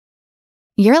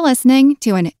You're listening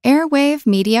to an Airwave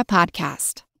Media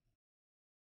Podcast.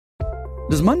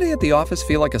 Does Monday at the office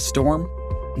feel like a storm?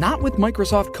 Not with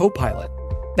Microsoft Copilot.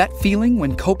 That feeling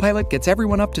when Copilot gets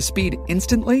everyone up to speed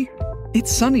instantly? It's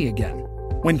sunny again.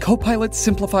 When Copilot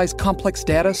simplifies complex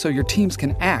data so your teams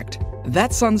can act,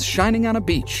 that sun's shining on a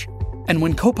beach. And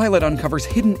when Copilot uncovers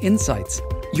hidden insights,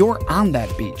 you're on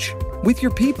that beach with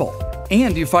your people,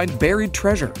 and you find buried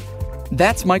treasure.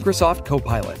 That's Microsoft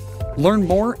Copilot. Learn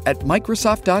more at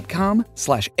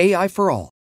Microsoft.com/AI for all.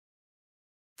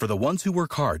 For the ones who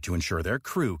work hard to ensure their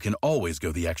crew can always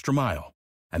go the extra mile,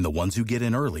 and the ones who get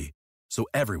in early so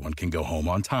everyone can go home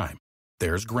on time,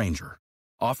 there's Grainger,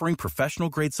 offering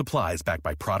professional-grade supplies backed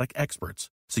by product experts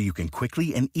so you can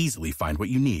quickly and easily find what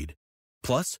you need.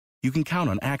 Plus, you can count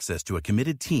on access to a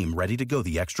committed team ready to go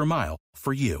the extra mile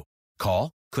for you.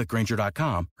 Call, click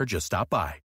Grainger.com, or just stop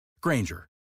by. Grainger,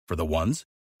 for the ones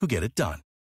who get it done.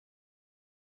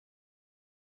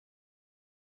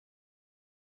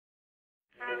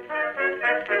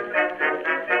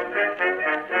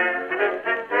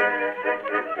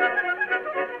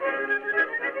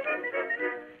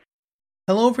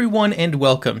 Hello everyone and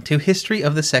welcome to History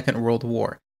of the Second World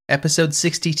War, Episode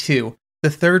 62, The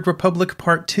Third Republic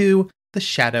Part 2, The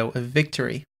Shadow of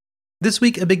Victory. This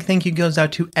week a big thank you goes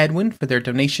out to Edwin for their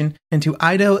donation, and to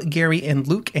Ido, Gary, and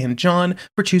Luke and John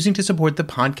for choosing to support the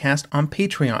podcast on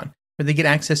Patreon, where they get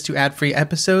access to ad-free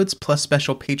episodes plus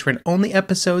special patron-only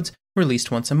episodes released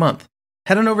once a month.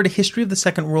 Head on over to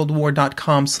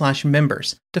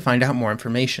historyofthesecondworldwar.com/members to find out more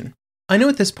information. I know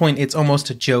at this point it's almost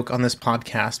a joke on this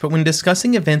podcast, but when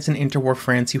discussing events in interwar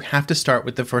France, you have to start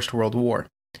with the First World War.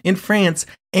 In France,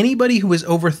 anybody who was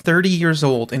over 30 years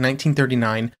old in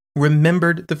 1939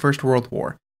 remembered the First World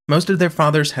War. Most of their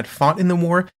fathers had fought in the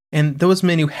war, and those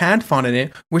men who had fought in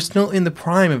it were still in the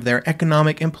prime of their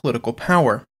economic and political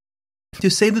power. To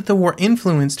say that the war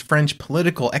influenced French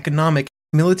political, economic,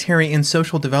 military, and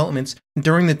social developments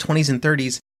during the 20s and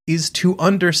 30s is to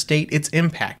understate its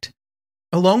impact.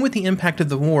 Along with the impact of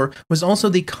the war was also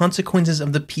the consequences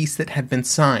of the peace that had been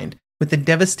signed, with the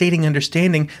devastating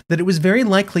understanding that it was very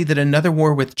likely that another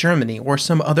war with Germany or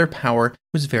some other power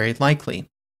was very likely.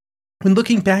 When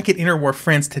looking back at interwar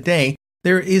France today,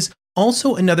 there is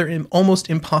also another almost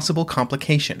impossible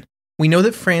complication. We know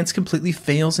that France completely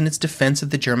fails in its defense of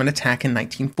the German attack in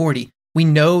 1940. We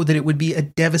know that it would be a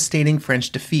devastating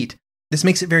French defeat. This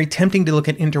makes it very tempting to look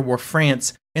at interwar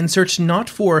France and search not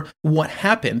for what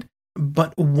happened,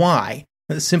 but why?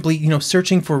 Simply,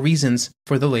 searching for reasons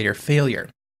for the later failure.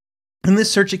 In this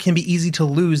search, it can be easy to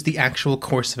lose the actual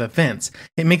course of events.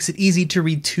 It makes it easy to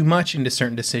read too much into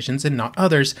certain decisions and not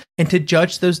others, and to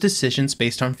judge those decisions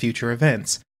based on future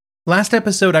events. Last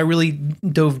episode, I really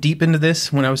dove deep into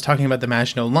this when I was talking about the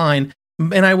Maginot Line,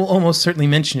 and I will almost certainly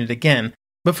mention it again.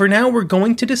 But for now, we're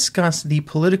going to discuss the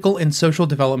political and social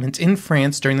developments in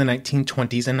France during the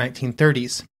 1920s and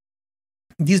 1930s.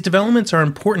 These developments are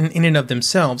important in and of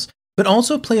themselves, but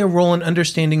also play a role in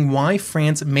understanding why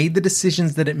France made the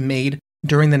decisions that it made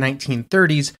during the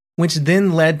 1930s, which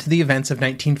then led to the events of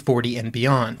 1940 and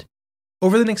beyond.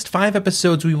 Over the next 5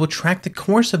 episodes, we will track the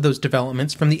course of those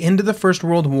developments from the end of the First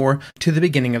World War to the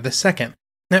beginning of the Second,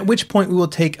 at which point we will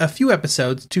take a few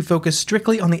episodes to focus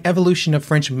strictly on the evolution of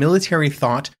French military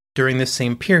thought during this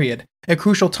same period, a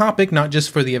crucial topic not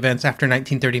just for the events after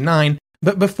 1939,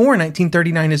 but before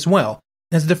 1939 as well,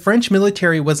 as the French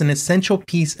military was an essential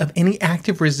piece of any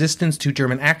active resistance to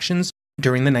German actions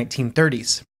during the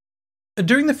 1930s.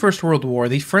 During the First World War,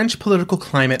 the French political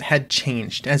climate had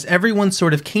changed, as everyone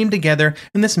sort of came together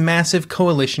in this massive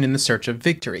coalition in the search of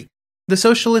victory. The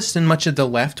socialists and much of the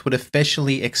left would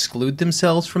officially exclude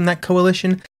themselves from that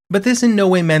coalition, but this in no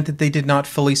way meant that they did not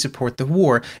fully support the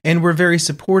war, and were very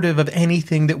supportive of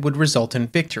anything that would result in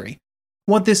victory.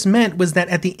 What this meant was that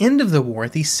at the end of the war,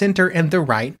 the center and the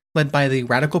right, led by the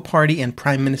Radical Party and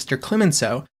Prime Minister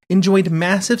Clemenceau, enjoyed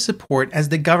massive support as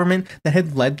the government that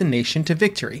had led the nation to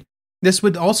victory. This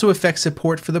would also affect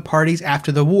support for the parties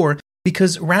after the war,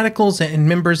 because radicals and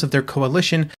members of their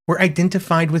coalition were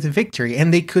identified with victory,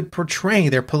 and they could portray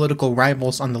their political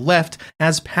rivals on the left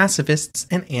as pacifists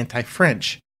and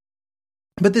anti-French.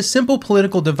 But this simple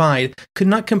political divide could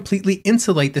not completely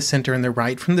insulate the center and the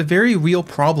right from the very real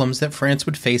problems that France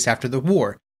would face after the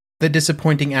war. The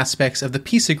disappointing aspects of the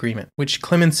peace agreement, which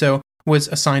Clemenceau was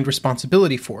assigned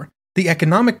responsibility for, the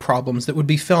economic problems that would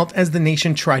be felt as the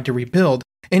nation tried to rebuild,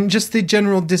 and just the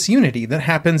general disunity that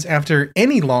happens after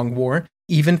any long war,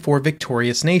 even for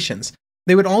victorious nations.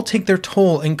 They would all take their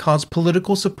toll and cause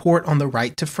political support on the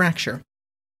right to fracture.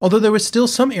 Although there were still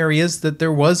some areas that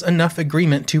there was enough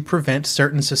agreement to prevent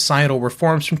certain societal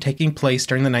reforms from taking place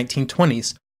during the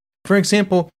 1920s. For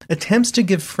example, attempts to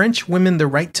give French women the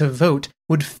right to vote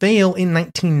would fail in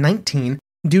 1919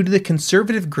 due to the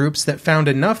conservative groups that found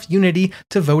enough unity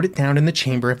to vote it down in the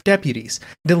Chamber of Deputies,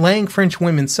 delaying French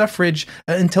women's suffrage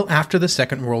until after the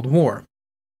Second World War.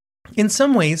 In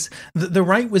some ways, the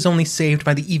right was only saved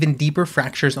by the even deeper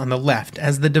fractures on the left,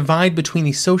 as the divide between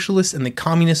the socialists and the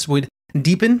communists would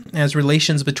deepen as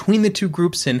relations between the two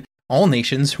groups in all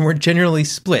nations were generally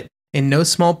split, in no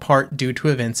small part due to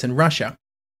events in Russia.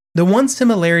 The one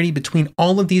similarity between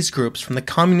all of these groups, from the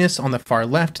communists on the far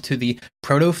left to the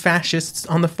proto-fascists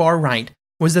on the far right,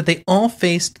 was that they all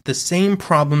faced the same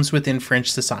problems within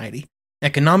French society: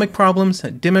 economic problems,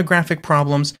 demographic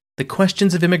problems, the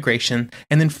questions of immigration,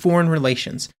 and then foreign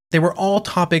relations. They were all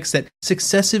topics that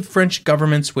successive French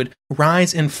governments would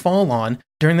rise and fall on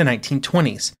during the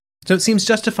 1920s. So it seems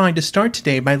justified to start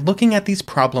today by looking at these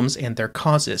problems and their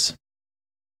causes.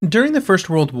 During the First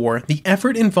World War, the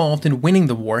effort involved in winning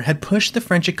the war had pushed the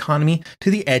French economy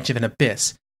to the edge of an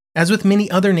abyss. As with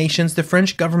many other nations, the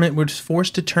French government was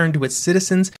forced to turn to its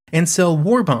citizens and sell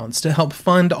war bonds to help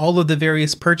fund all of the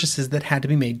various purchases that had to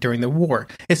be made during the war,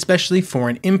 especially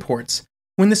foreign imports.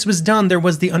 When this was done, there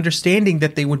was the understanding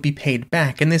that they would be paid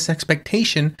back, and this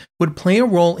expectation would play a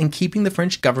role in keeping the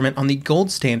French government on the gold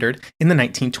standard in the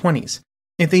 1920s.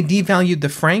 If they devalued the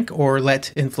franc or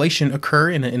let inflation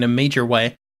occur in a major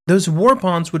way, those war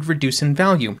bonds would reduce in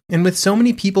value, and with so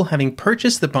many people having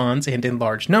purchased the bonds and in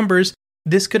large numbers,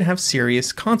 this could have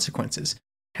serious consequences.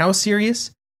 How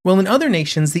serious? Well, in other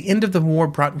nations, the end of the war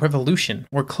brought revolution,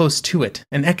 or close to it,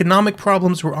 and economic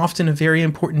problems were often a very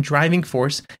important driving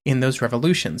force in those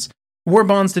revolutions. War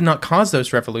bonds did not cause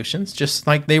those revolutions, just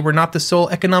like they were not the sole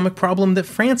economic problem that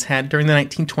France had during the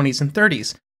 1920s and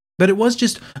 30s. But it was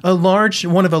just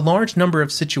one of a large number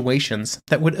of situations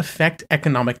that would affect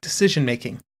economic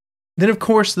decision-making. Then, of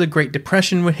course, the Great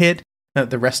Depression would hit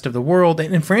the rest of the world,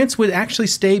 and France would actually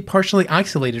stay partially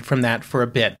isolated from that for a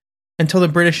bit, until the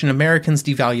British and Americans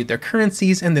devalued their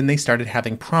currencies, and then they started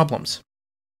having problems.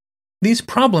 These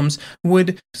problems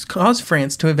would cause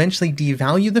France to eventually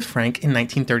devalue the franc in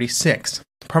 1936,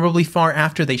 probably far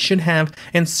after they should have,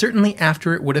 and certainly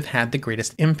after it would have had the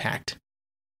greatest impact.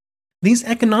 These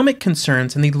economic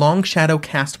concerns and the long shadow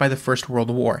cast by the First World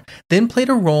War then played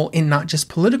a role in not just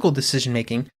political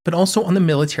decision-making, but also on the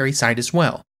military side as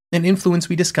well, an influence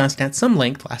we discussed at some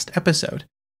length last episode.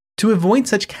 To avoid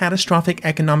such catastrophic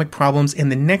economic problems in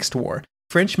the next war,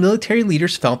 French military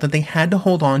leaders felt that they had to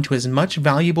hold on to as much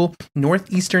valuable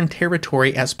northeastern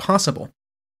territory as possible.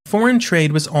 Foreign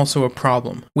trade was also a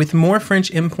problem, with more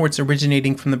French imports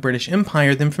originating from the British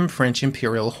Empire than from French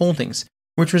imperial holdings,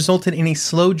 which resulted in a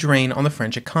slow drain on the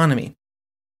French economy.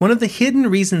 One of the hidden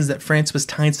reasons that France was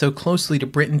tied so closely to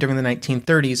Britain during the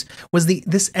 1930s was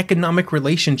this economic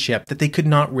relationship that they could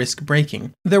not risk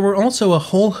breaking. There were also a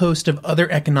whole host of other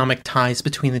economic ties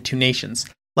between the two nations,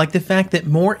 like the fact that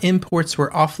more imports were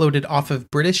offloaded off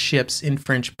of British ships in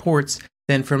French ports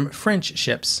than from French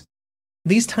ships.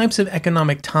 These types of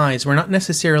economic ties were not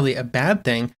necessarily a bad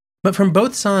thing, but from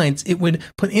both sides it would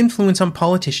put influence on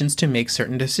politicians to make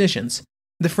certain decisions.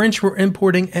 The French were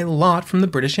importing a lot from the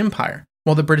British Empire,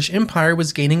 while the British Empire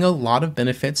was gaining a lot of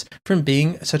benefits from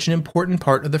being such an important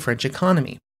part of the French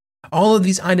economy. All of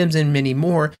these items and many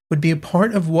more would be a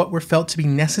part of what were felt to be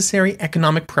necessary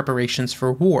economic preparations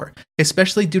for war,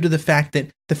 especially due to the fact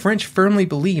that the French firmly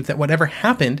believed that whatever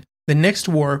happened, the next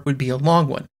war would be a long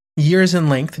one, years in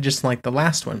length just like the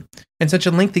last one, and such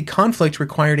a lengthy conflict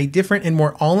required a different and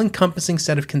more all-encompassing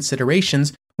set of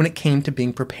considerations when it came to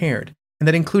being prepared, and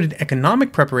that included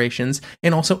economic preparations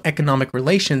and also economic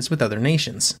relations with other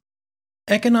nations.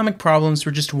 Economic problems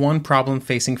were just one problem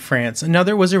facing France.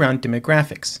 Another was around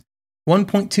demographics.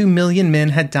 1.2 million men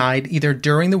had died either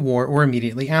during the war or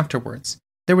immediately afterwards.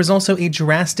 There was also a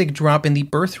drastic drop in the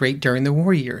birth rate during the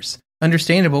war years,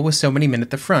 understandable with so many men at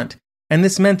the front, and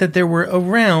this meant that there were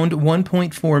around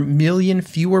 1.4 million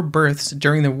fewer births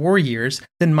during the war years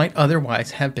than might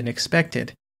otherwise have been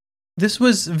expected. This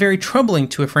was very troubling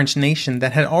to a French nation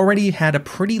that had already had a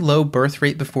pretty low birth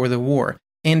rate before the war,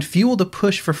 and fueled a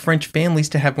push for French families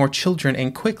to have more children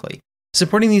and quickly.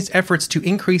 Supporting these efforts to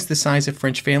increase the size of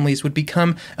French families would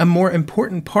become a more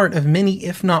important part of many,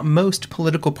 if not most,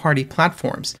 political party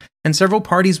platforms, and several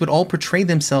parties would all portray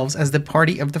themselves as the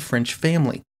party of the French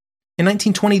family. In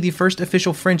 1920, the first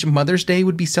official French Mother's Day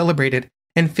would be celebrated,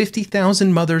 and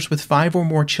 50,000 mothers with 5 or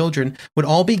more children would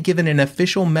all be given an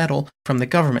official medal from the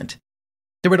government.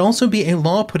 There would also be a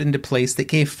law put into place that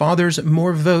gave fathers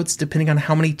more votes depending on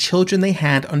how many children they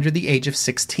had under the age of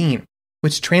 16,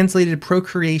 which translated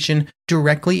procreation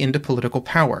directly into political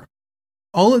power.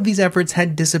 All of these efforts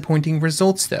had disappointing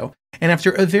results, though, and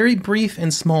after a very brief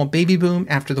and small baby boom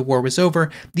after the war was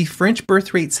over, the French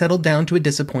birth rate settled down to a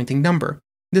disappointing number.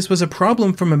 This was a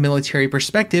problem from a military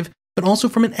perspective, but also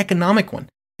from an economic one.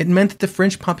 It meant that the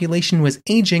French population was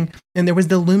aging, and there was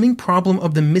the looming problem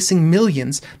of the missing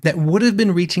millions that would have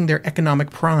been reaching their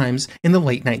economic primes in the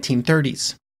late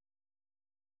 1930s.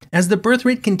 As the birth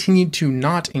rate continued to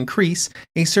not increase,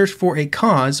 a search for a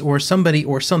cause or somebody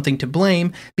or something to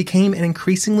blame became an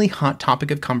increasingly hot topic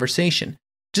of conversation.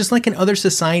 Just like in other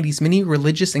societies, many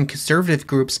religious and conservative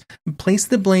groups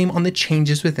placed the blame on the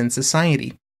changes within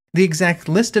society. The exact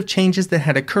list of changes that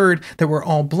had occurred that were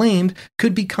all blamed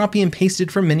could be copy and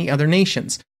pasted from many other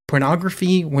nations.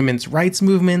 Pornography, women's rights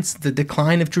movements, the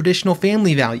decline of traditional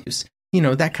family values,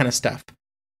 that kind of stuff.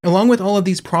 Along with all of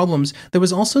these problems, there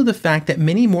was also the fact that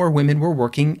many more women were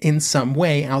working in some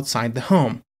way outside the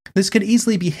home. This could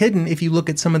easily be hidden if you look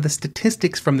at some of the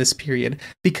statistics from this period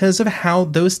because of how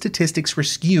those statistics were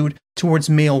skewed towards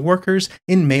male workers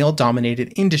in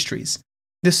male-dominated industries.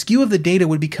 The skew of the data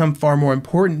would become far more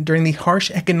important during the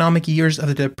harsh economic years of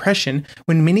the Depression,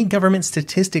 when many government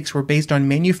statistics were based on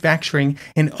manufacturing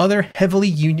and other heavily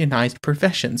unionized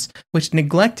professions, which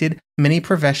neglected many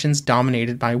professions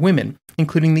dominated by women,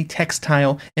 including the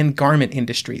textile and garment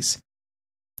industries.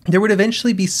 There would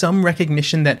eventually be some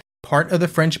recognition that part of the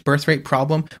French birth rate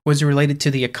problem was related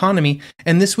to the economy,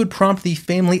 and this would prompt the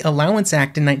Family Allowance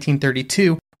Act in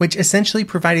 1932, which essentially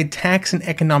provided tax and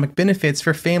economic benefits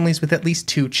for families with at least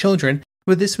 2 children,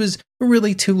 but this was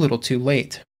really too little too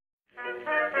late.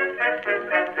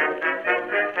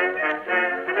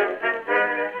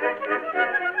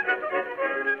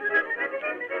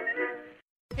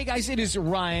 Hey guys, it is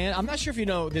Ryan. I'm not sure if you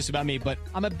know this about me, but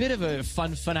I'm a bit of a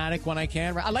fun fanatic when I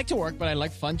can. I like to work, but I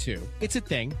like fun too. It's a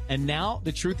thing. And now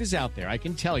the truth is out there. I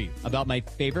can tell you about my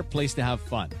favorite place to have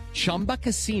fun. Chumba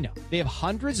Casino. They have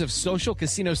hundreds of social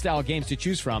casino style games to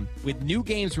choose from with new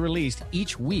games released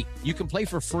each week. You can play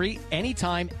for free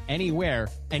anytime, anywhere.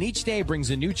 And each day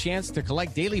brings a new chance to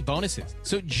collect daily bonuses.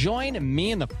 So join me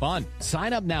in the fun.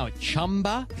 Sign up now at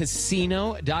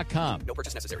ChumbaCasino.com. No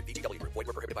purchase necessary. VGW Group. Void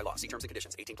where prohibited by law. See terms and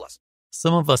conditions. 18+.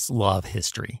 Some of us love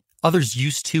history. Others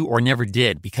used to or never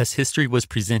did because history was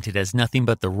presented as nothing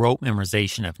but the rote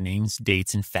memorization of names,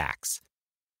 dates, and facts.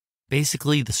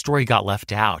 Basically, the story got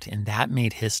left out, and that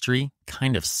made history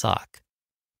kind of suck.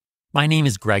 My name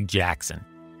is Greg Jackson.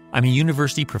 I'm a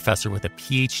university professor with a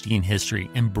PhD in history,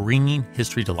 and bringing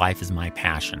history to life is my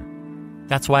passion.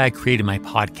 That's why I created my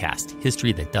podcast,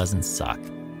 History That Doesn't Suck.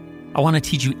 I want to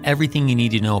teach you everything you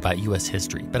need to know about U.S.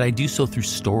 history, but I do so through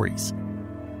stories.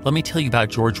 Let me tell you about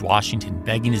George Washington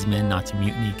begging his men not to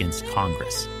mutiny against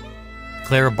Congress,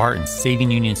 Clara Barton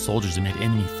saving Union soldiers amid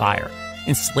enemy fire,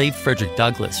 enslaved Frederick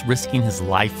Douglass risking his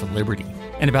life for liberty,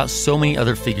 and about so many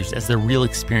other figures as their real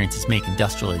experiences make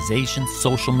industrialization,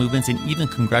 social movements, and even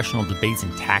congressional debates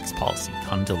and tax policy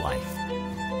come to life.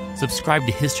 Subscribe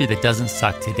to History That Doesn't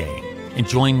Suck today, and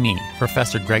join me,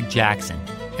 Professor Greg Jackson,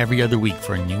 every other week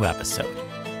for a new episode,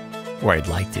 where I'd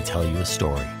like to tell you a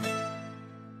story.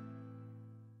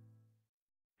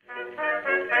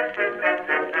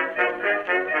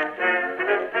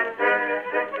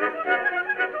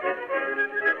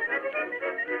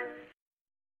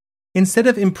 Instead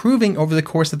of improving over the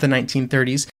course of the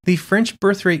 1930s, the French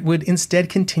birth rate would instead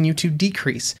continue to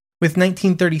decrease, with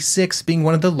 1936 being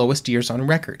one of the lowest years on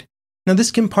record. Now,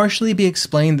 this can partially be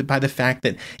explained by the fact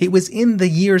that it was in the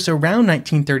years around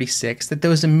 1936 that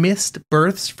those missed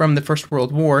births from the First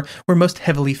World War were most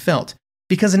heavily felt.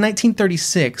 Because in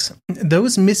 1936,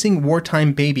 those missing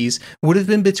wartime babies would have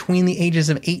been between the ages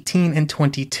of 18 and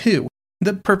 22,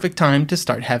 the perfect time to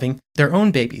start having their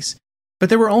own babies. But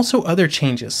there were also other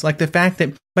changes, like the fact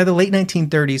that by the late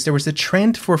 1930s, there was a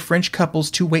trend for French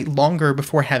couples to wait longer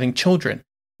before having children.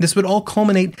 This would all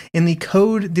culminate in the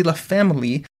Code de la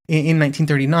Famille in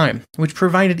 1939, which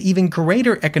provided even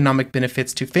greater economic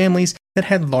benefits to families that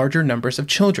had larger numbers of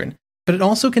children. But it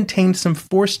also contained some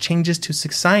forced changes to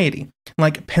society,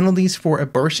 like penalties for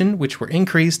abortion, which were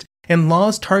increased, and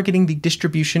laws targeting the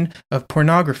distribution of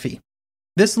pornography.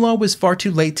 This law was far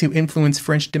too late to influence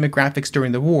French demographics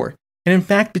during the war. And in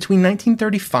fact, between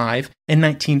 1935 and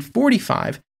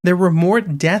 1945, there were more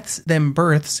deaths than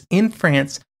births in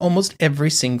France almost every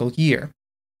single year.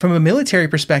 From a military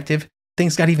perspective,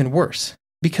 things got even worse,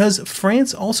 because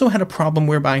France also had a problem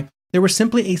whereby there was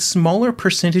simply a smaller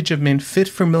percentage of men fit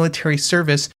for military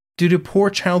service due to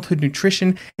poor childhood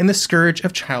nutrition and the scourge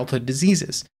of childhood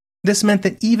diseases. This meant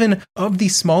that even of the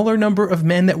smaller number of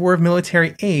men that were of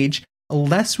military age,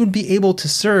 less would be able to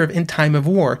serve in time of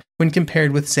war when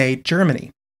compared with, say, Germany.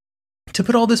 To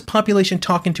put all this population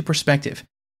talk into perspective,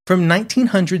 from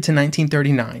 1900 to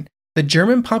 1939, the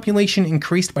German population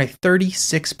increased by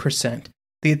 36%,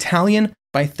 the Italian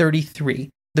by 33%,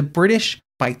 the British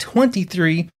by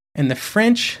 23%, and the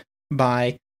French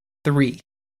by 3%.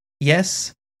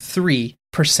 Yes,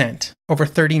 3% over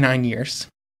 39 years.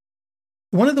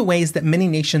 One of the ways that many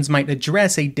nations might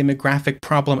address a demographic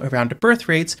problem around birth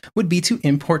rates would be to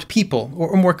import people,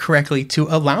 or more correctly, to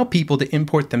allow people to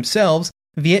import themselves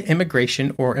via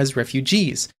immigration or as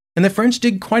refugees. And the French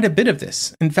did quite a bit of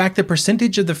this. In fact, the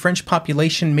percentage of the French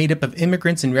population made up of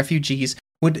immigrants and refugees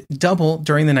would double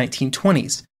during the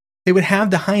 1920s. They would have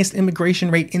the highest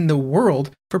immigration rate in the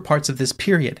world for parts of this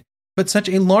period. But such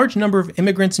a large number of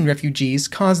immigrants and refugees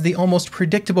caused the almost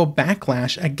predictable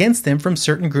backlash against them from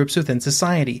certain groups within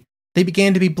society. They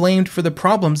began to be blamed for the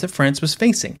problems that France was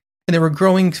facing, and there were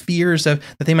growing fears that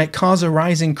they might cause a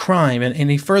rise in crime and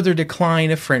a further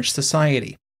decline of French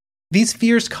society. These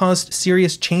fears caused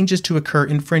serious changes to occur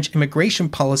in French immigration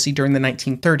policy during the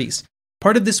 1930s.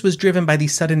 Part of this was driven by the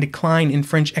sudden decline in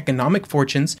French economic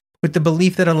fortunes, with the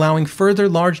belief that allowing further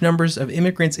large numbers of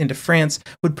immigrants into France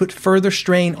would put further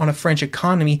strain on a French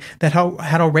economy that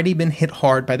had already been hit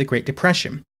hard by the Great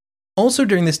Depression. Also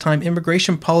during this time,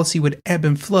 immigration policy would ebb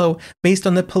and flow based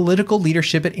on the political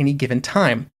leadership at any given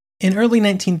time. In early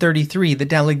 1933, the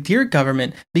Daladier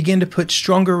government began to put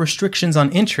stronger restrictions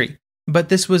on entry, but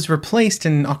this was replaced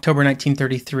in October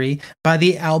 1933 by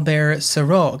the Albert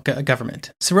Sarraut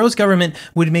government. Sarraut's government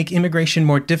would make immigration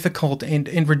more difficult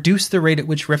and reduce the rate at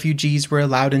which refugees were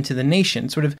allowed into the nation,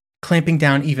 sort of clamping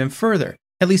down even further,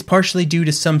 at least partially due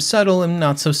to some subtle and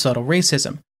not so subtle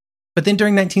racism. But then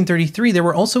during 1933, there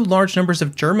were also large numbers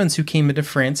of Germans who came into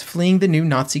France fleeing the new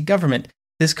Nazi government.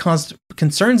 This caused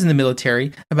concerns in the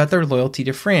military about their loyalty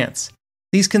to France.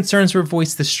 These concerns were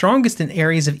voiced the strongest in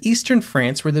areas of eastern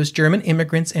France where those German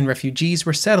immigrants and refugees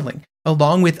were settling,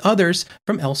 along with others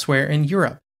from elsewhere in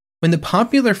Europe. When the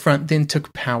Popular Front then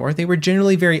took power, they were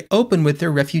generally very open with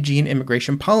their refugee and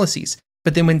immigration policies.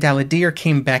 But then when Daladier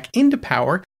came back into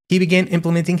power, he began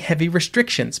implementing heavy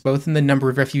restrictions, both in the number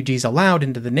of refugees allowed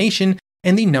into the nation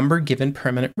and the number given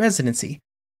permanent residency.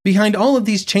 Behind all of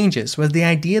these changes was the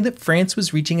idea that France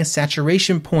was reaching a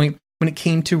saturation point when it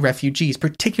came to refugees,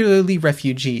 particularly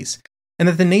refugees, and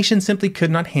that the nation simply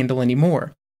could not handle any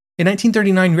more. In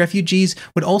 1939, refugees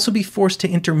would also be forced to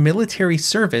enter military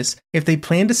service if they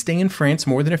planned to stay in France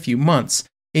more than a few months,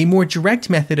 a more direct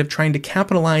method of trying to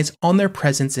capitalize on their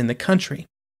presence in the country.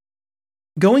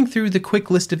 Going through the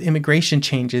quick list of immigration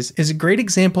changes is a great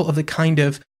example of the kind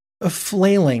of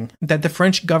flailing that the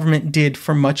French government did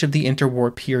for much of the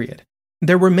interwar period.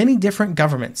 There were many different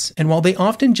governments, and while they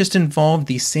often just involved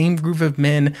the same group of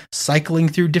men cycling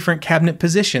through different cabinet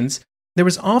positions, there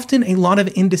was often a lot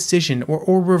of indecision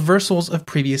or reversals of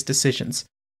previous decisions.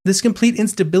 This complete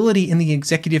instability in the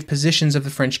executive positions of the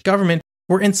French government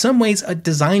were in some ways a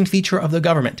design feature of the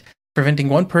government, preventing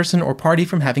one person or party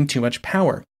from having too much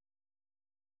power.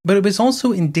 But it was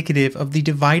also indicative of the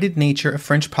divided nature of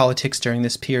French politics during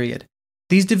this period.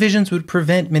 These divisions would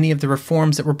prevent many of the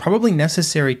reforms that were probably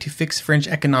necessary to fix French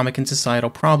economic and societal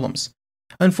problems.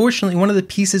 Unfortunately, one of the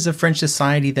pieces of French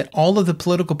society that all of the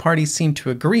political parties seemed to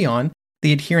agree on,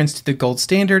 the adherence to the gold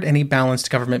standard and a balanced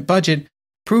government budget,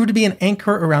 proved to be an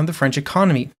anchor around the French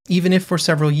economy, even if for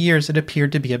several years it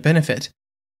appeared to be a benefit.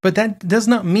 But that does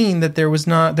not mean that there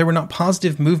were not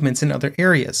positive movements in other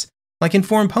areas. Like in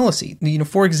foreign policy,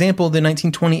 for example, the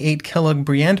 1928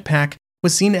 Kellogg-Briand Pact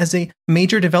was seen as a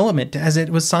major development as it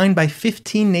was signed by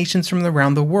 15 nations from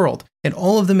around the world and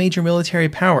all of the major military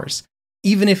powers,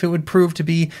 even if it would prove to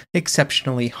be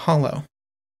exceptionally hollow.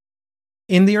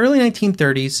 In the early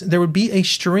 1930s, there would be a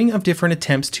string of different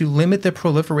attempts to limit the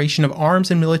proliferation of arms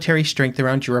and military strength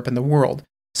around Europe and the world.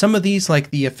 Some of these,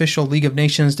 like the official League of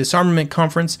Nations Disarmament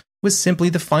Conference, was simply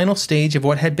the final stage of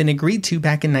what had been agreed to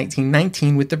back in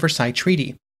 1919 with the Versailles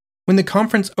Treaty. When the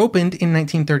conference opened in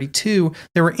 1932,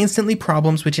 there were instantly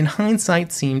problems which in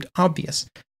hindsight seemed obvious.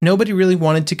 Nobody really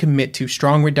wanted to commit to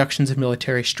strong reductions of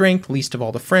military strength, least of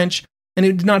all the French, and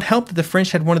it did not help that the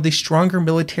French had one of the stronger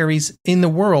militaries in the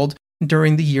world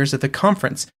during the years of the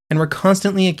conference, and were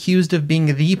constantly accused of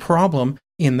being the problem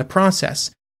in the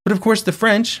process. But of course the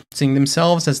French, seeing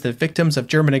themselves as the victims of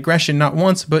German aggression not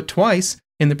once but twice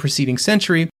in the preceding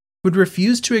century, would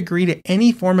refuse to agree to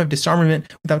any form of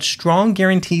disarmament without strong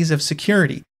guarantees of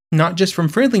security, not just from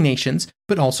friendly nations,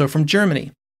 but also from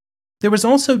Germany. There was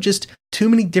also just too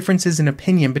many differences in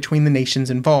opinion between the nations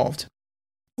involved.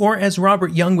 Or as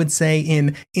Robert Young would say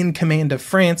In Command of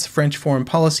France, French Foreign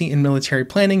Policy and Military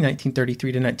Planning,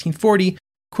 1933 to 1940,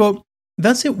 quote,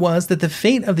 Thus it was that the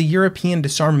fate of the European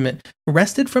disarmament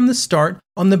rested from the start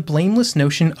on the blameless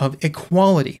notion of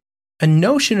equality, a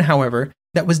notion, however,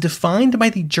 that was defined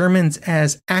by the Germans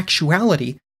as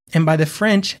actuality and by the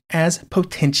French as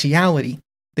potentiality.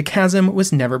 The chasm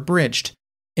was never bridged.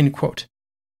 End quote.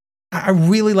 I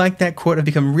really like that quote. I've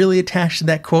become really attached to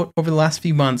that quote over the last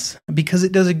few months because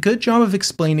it does a good job of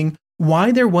explaining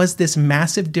why there was this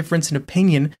massive difference in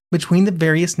opinion between the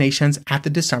various nations at the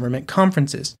disarmament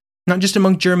conferences, not just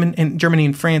among Germany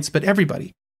and France, but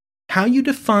everybody. How you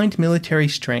defined military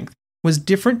strength was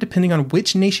different depending on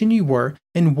which nation you were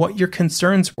and what your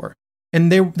concerns were.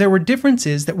 And there were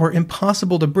differences that were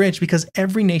impossible to bridge because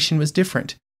every nation was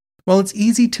different. While it's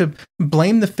easy to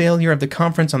blame the failure of the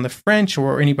conference on the French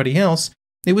or anybody else,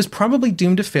 it was probably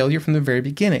doomed to failure from the very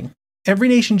beginning. Every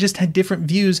nation just had different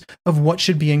views of what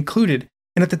should be included,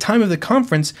 and at the time of the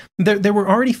conference, they were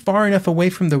already far enough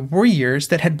away from the war years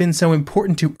that had been so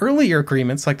important to earlier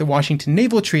agreements like the Washington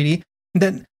Naval Treaty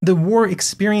that the war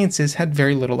experiences had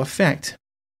very little effect.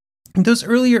 Those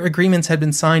earlier agreements had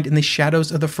been signed in the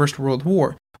shadows of the First World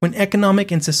War, when economic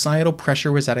and societal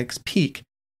pressure was at its peak.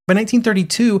 By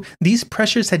 1932, these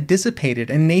pressures had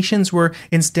dissipated and nations were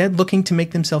instead looking to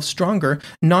make themselves stronger,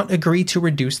 not agree to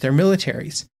reduce their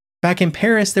militaries. Back in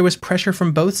Paris, there was pressure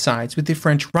from both sides, with the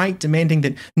French right demanding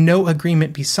that no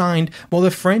agreement be signed, while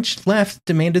the French left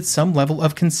demanded some level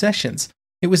of concessions.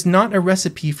 It was not a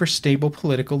recipe for stable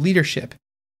political leadership.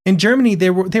 In Germany, they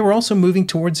were also moving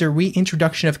towards a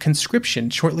reintroduction of conscription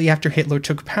shortly after Hitler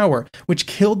took power, which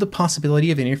killed the possibility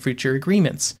of any future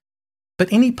agreements.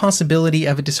 But any possibility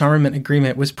of a disarmament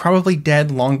agreement was probably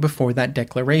dead long before that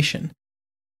declaration.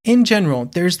 In general,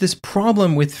 there's this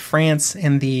problem with France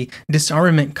and the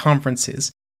disarmament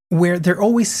conferences, where they're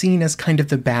always seen as kind of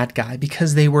the bad guy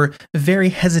because they were very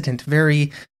hesitant,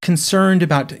 very concerned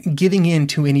about giving in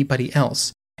to anybody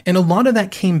else. And a lot of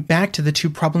that came back to the two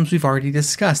problems we've already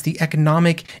discussed, the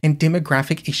economic and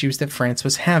demographic issues that France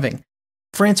was having.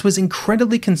 France was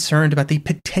incredibly concerned about the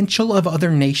potential of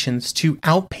other nations to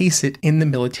outpace it in the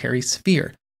military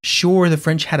sphere. Sure, the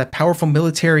French had a powerful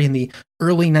military in the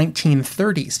early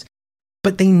 1930s,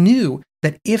 but they knew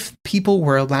that if people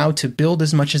were allowed to build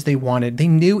as much as they wanted, they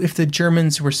knew if the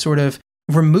Germans were sort of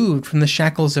removed from the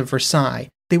shackles of Versailles,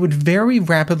 they would very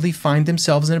rapidly find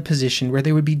themselves in a position where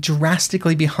they would be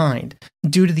drastically behind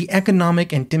due to the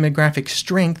economic and demographic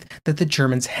strength that the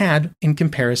Germans had in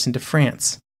comparison to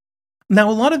France. Now,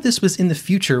 a lot of this was in the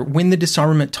future when the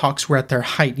disarmament talks were at their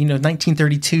height,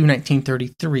 1932,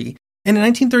 1933. And in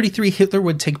 1933, Hitler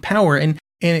would take power, and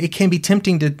it can be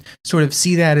tempting to sort of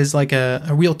see that as like a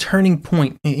real turning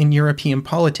point in European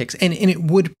politics, and it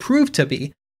would prove to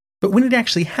be. But when it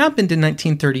actually happened in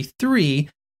 1933,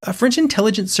 French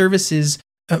intelligence services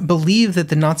believed that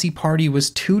the Nazi Party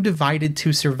was too divided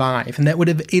to survive, and that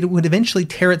it would eventually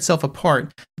tear itself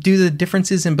apart due to the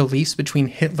differences in beliefs between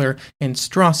Hitler and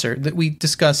Strasser that we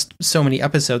discussed so many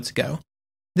episodes ago.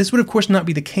 This would of course not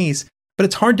be the case, but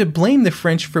it's hard to blame the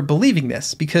French for believing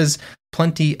this, because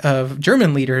plenty of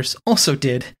German leaders also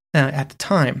did at the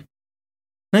time.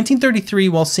 1933,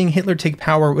 while seeing Hitler take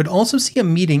power, would also see a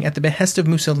meeting at the behest of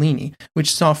Mussolini,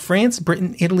 which saw France,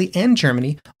 Britain, Italy, and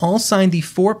Germany all sign the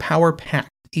Four-Power Pact,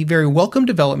 a very welcome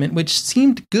development which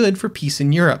seemed good for peace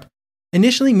in Europe.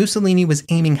 Initially, Mussolini was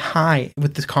aiming high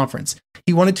with this conference.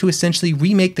 He wanted to essentially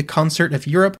remake the concert of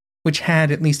Europe, which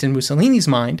had, at least in Mussolini's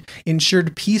mind,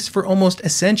 ensured peace for almost a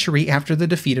century after the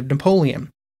defeat of Napoleon.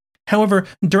 However,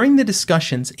 during the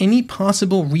discussions, any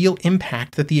possible real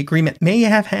impact that the agreement may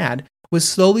have had was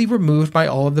slowly removed by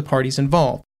all of the parties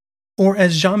involved. Or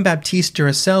as Jean-Baptiste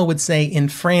Duracell would say in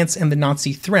France and the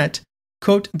Nazi Threat,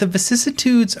 quote, "The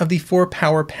vicissitudes of the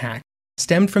Four-Power Pact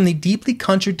stemmed from the deeply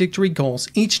contradictory goals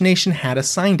each nation had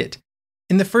assigned it.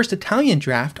 In the first Italian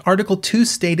draft, Article 2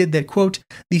 stated that, quote,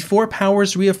 "The four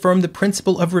powers reaffirmed the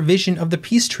principle of revision of the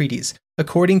peace treaties,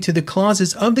 according to the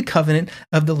clauses of the Covenant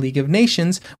of the League of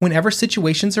Nations, whenever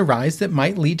situations arise that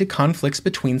might lead to conflicts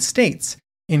between states,"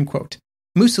 end quote.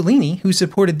 Mussolini, who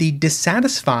supported the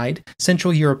dissatisfied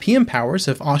Central European powers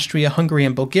of Austria, Hungary,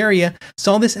 and Bulgaria,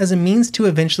 saw this as a means to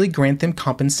eventually grant them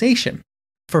compensation.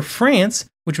 For France,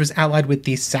 which was allied with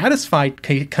the satisfied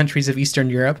countries of Eastern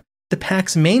Europe, the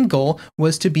pact's main goal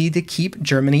was to keep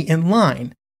Germany in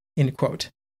line, end quote.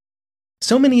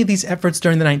 So many of these efforts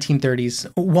during the 1930s,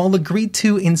 while agreed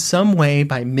to in some way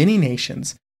by many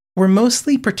nations, were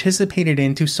mostly participated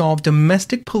in to solve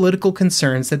domestic political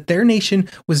concerns that their nation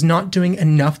was not doing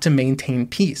enough to maintain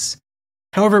peace.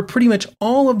 However, pretty much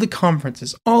all of the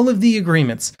conferences, all of the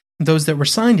agreements, those that were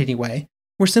signed anyway,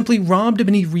 were simply robbed of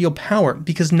any real power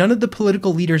because none of the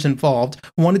political leaders involved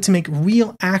wanted to make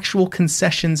real actual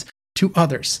concessions to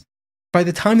others. By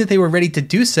the time that they were ready to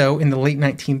do so in the late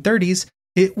 1930s,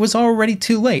 it was already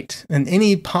too late, and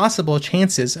any possible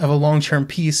chances of a long-term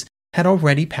peace had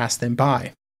already passed them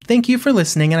by. Thank you for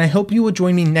listening, and I hope you will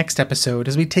join me next episode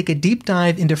as we take a deep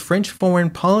dive into French foreign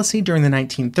policy during the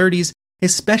 1930s,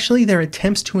 especially their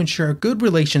attempts to ensure good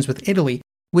relations with Italy,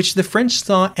 which the French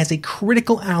saw as a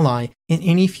critical ally in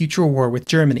any future war with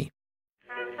Germany.